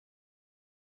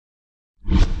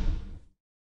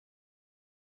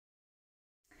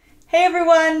Hey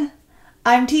everyone!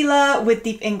 I'm Teela with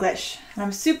Deep English, and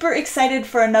I'm super excited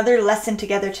for another lesson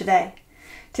together today.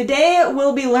 Today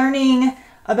we'll be learning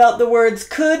about the words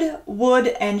could, would,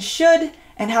 and should,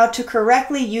 and how to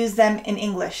correctly use them in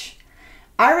English.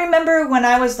 I remember when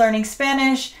I was learning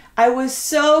Spanish, I was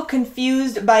so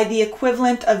confused by the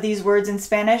equivalent of these words in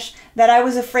Spanish that I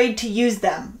was afraid to use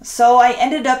them. So I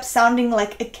ended up sounding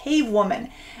like a cave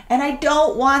woman, and I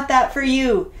don't want that for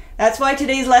you. That's why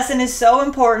today's lesson is so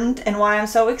important and why I'm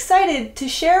so excited to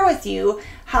share with you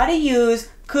how to use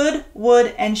could,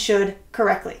 would, and should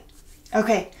correctly.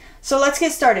 Okay, so let's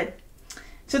get started.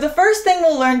 So the first thing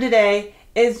we'll learn today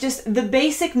is just the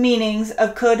basic meanings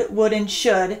of could, would, and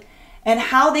should, and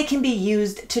how they can be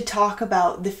used to talk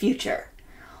about the future.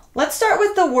 Let's start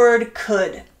with the word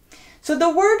could. So the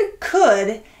word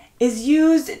could is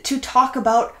used to talk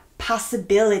about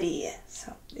possibility.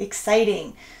 So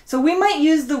exciting. So we might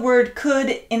use the word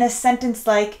could in a sentence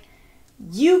like,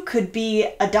 you could be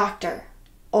a doctor,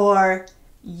 or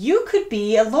you could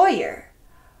be a lawyer,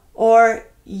 or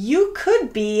you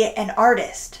could be an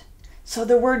artist. So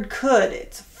the word could,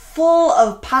 it's full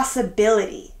of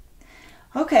possibility.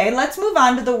 Okay, let's move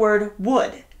on to the word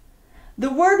would.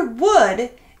 The word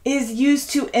would is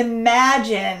used to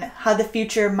imagine how the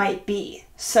future might be.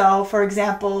 So, for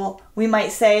example, we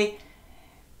might say,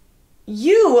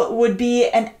 you would be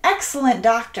an excellent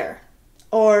doctor,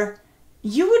 or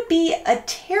you would be a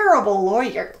terrible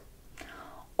lawyer,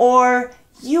 or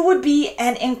you would be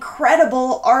an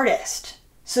incredible artist.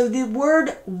 So the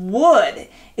word would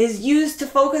is used to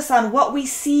focus on what we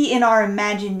see in our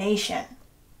imagination.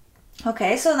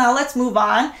 Okay, so now let's move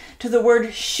on to the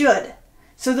word should.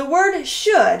 So the word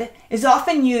should is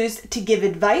often used to give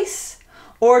advice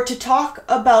or to talk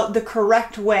about the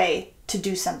correct way to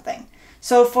do something.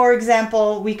 So for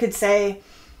example, we could say,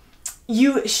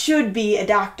 you should be a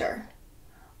doctor,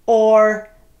 or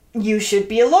you should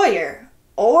be a lawyer,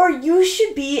 or you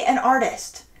should be an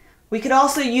artist. We could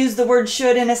also use the word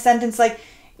should in a sentence like,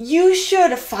 you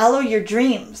should follow your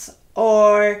dreams,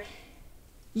 or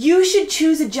you should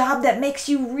choose a job that makes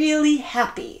you really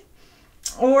happy,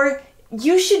 or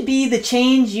you should be the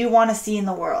change you want to see in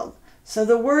the world. So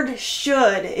the word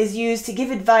should is used to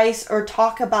give advice or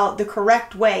talk about the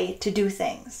correct way to do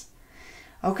things.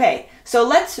 Okay, so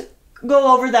let's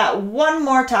go over that one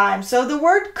more time. So the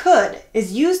word could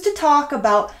is used to talk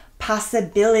about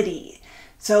possibility.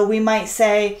 So we might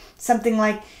say something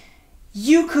like,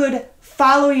 you could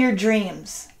follow your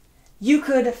dreams. You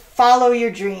could follow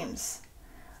your dreams.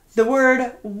 The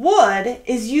word would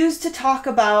is used to talk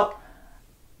about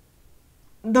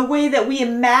the way that we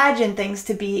imagine things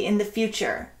to be in the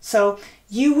future. So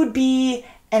you would be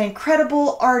an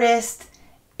incredible artist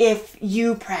if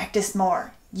you practiced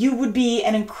more. You would be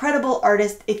an incredible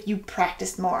artist if you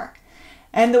practiced more.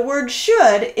 And the word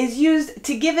should is used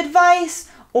to give advice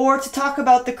or to talk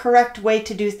about the correct way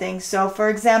to do things. So for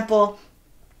example,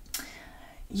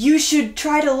 you should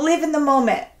try to live in the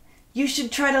moment. You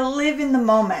should try to live in the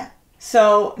moment.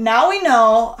 So now we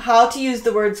know how to use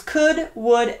the words could,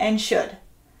 would, and should.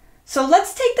 So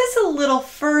let's take this a little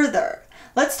further.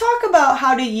 Let's talk about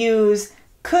how to use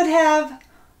could have,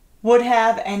 would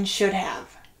have, and should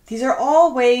have. These are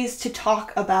all ways to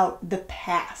talk about the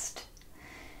past.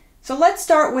 So let's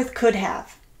start with could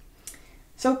have.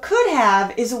 So could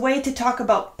have is a way to talk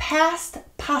about past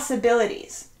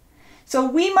possibilities. So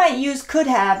we might use could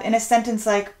have in a sentence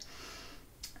like,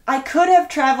 I could have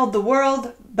traveled the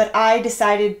world, but I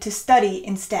decided to study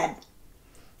instead.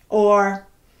 Or,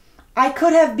 I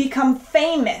could have become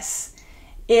famous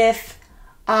if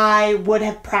I would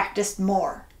have practiced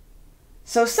more.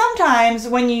 So sometimes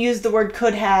when you use the word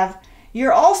could have,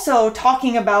 you're also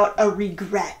talking about a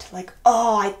regret, like,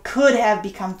 oh, I could have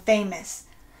become famous.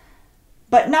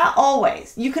 But not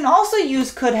always. You can also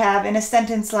use could have in a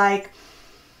sentence like,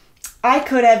 I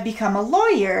could have become a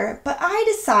lawyer, but I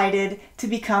decided to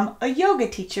become a yoga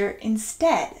teacher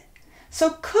instead.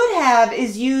 So could have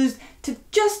is used to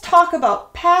just talk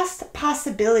about past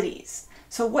possibilities.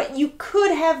 So what you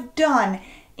could have done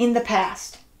in the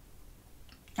past.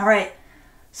 All right,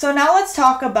 so now let's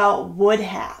talk about would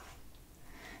have.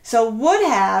 So would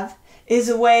have is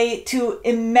a way to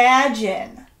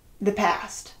imagine the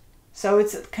past. So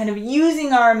it's kind of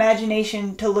using our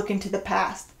imagination to look into the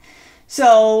past.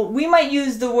 So we might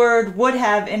use the word would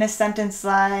have in a sentence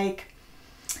like,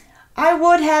 I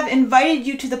would have invited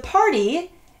you to the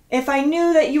party if I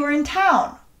knew that you were in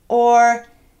town. Or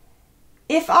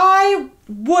if I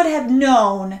would have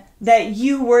known that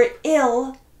you were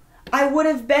ill, I would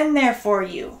have been there for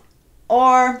you.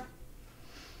 Or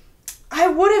I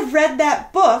would have read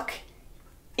that book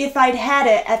if I'd had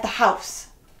it at the house.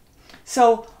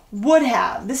 So would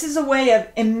have, this is a way of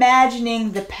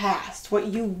imagining the past, what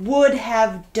you would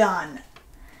have done.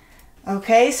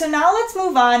 Okay, so now let's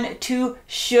move on to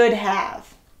should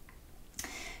have.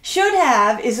 Should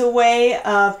have is a way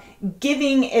of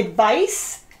giving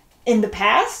advice in the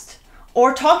past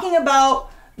or talking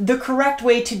about the correct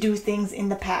way to do things in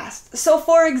the past. So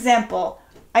for example,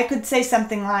 I could say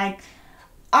something like,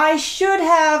 I should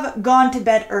have gone to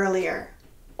bed earlier,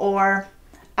 or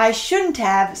I shouldn't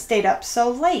have stayed up so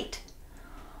late,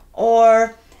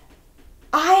 or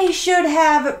I should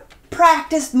have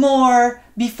practiced more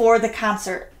before the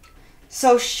concert.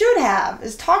 So should have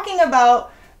is talking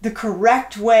about the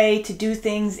correct way to do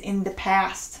things in the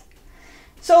past.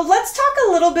 So let's talk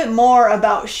a little bit more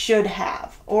about should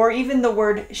have, or even the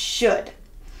word should.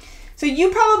 So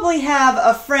you probably have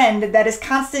a friend that is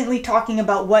constantly talking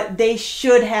about what they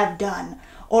should have done,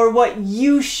 or what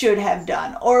you should have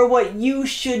done, or what you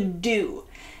should do.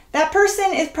 That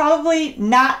person is probably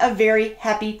not a very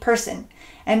happy person.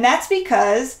 And that's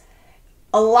because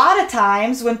a lot of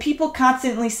times when people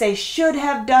constantly say should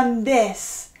have done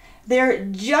this, they're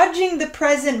judging the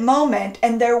present moment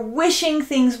and they're wishing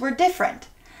things were different.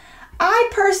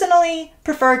 I personally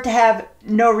prefer to have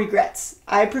no regrets.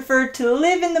 I prefer to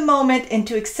live in the moment and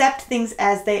to accept things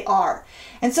as they are.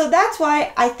 And so that's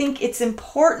why I think it's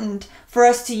important for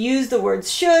us to use the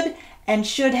words should and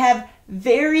should have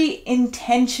very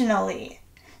intentionally,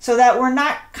 so that we're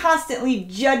not constantly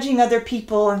judging other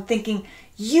people and thinking,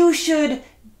 you should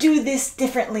do this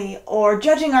differently, or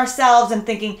judging ourselves and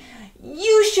thinking,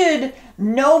 you should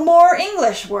know more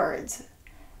English words.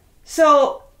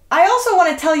 So I also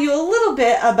want to tell you a little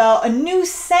bit about a new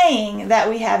saying that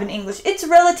we have in English. It's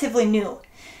relatively new,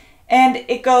 and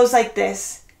it goes like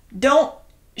this: don't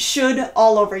should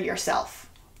all over yourself.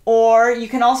 Or you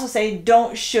can also say,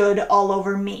 don't should all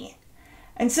over me.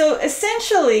 And so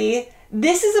essentially,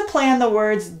 this is a play on the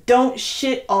words, don't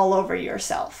shit all over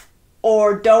yourself,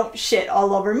 or don't shit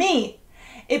all over me.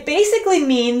 It basically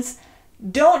means,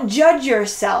 don't judge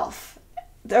yourself,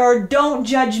 or don't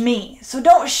judge me. So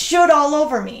don't should all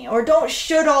over me, or don't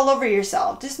should all over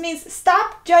yourself. Just means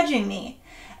stop judging me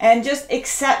and just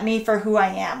accept me for who I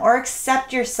am, or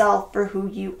accept yourself for who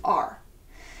you are.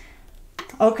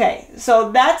 Okay,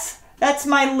 so that's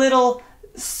my little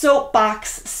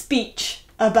soapbox speech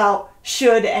about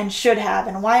should and should have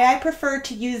and why I prefer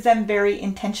to use them very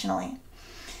intentionally.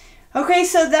 Okay,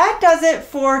 so that does it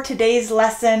for today's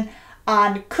lesson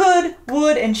on could,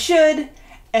 would, and should,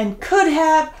 and could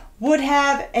have, would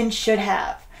have, and should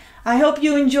have. I hope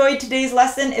you enjoyed today's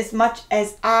lesson as much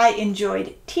as I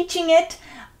enjoyed teaching it.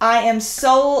 I am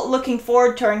so looking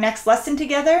forward to our next lesson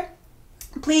together.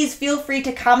 Please feel free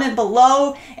to comment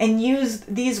below and use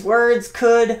these words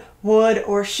could, would,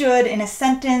 or should in a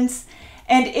sentence.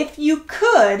 And if you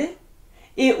could,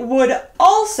 it would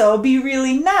also be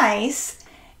really nice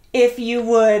if you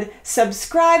would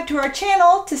subscribe to our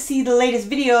channel to see the latest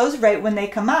videos right when they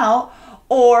come out,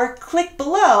 or click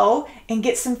below and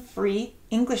get some free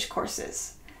English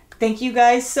courses. Thank you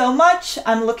guys so much.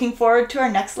 I'm looking forward to our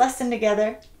next lesson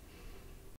together.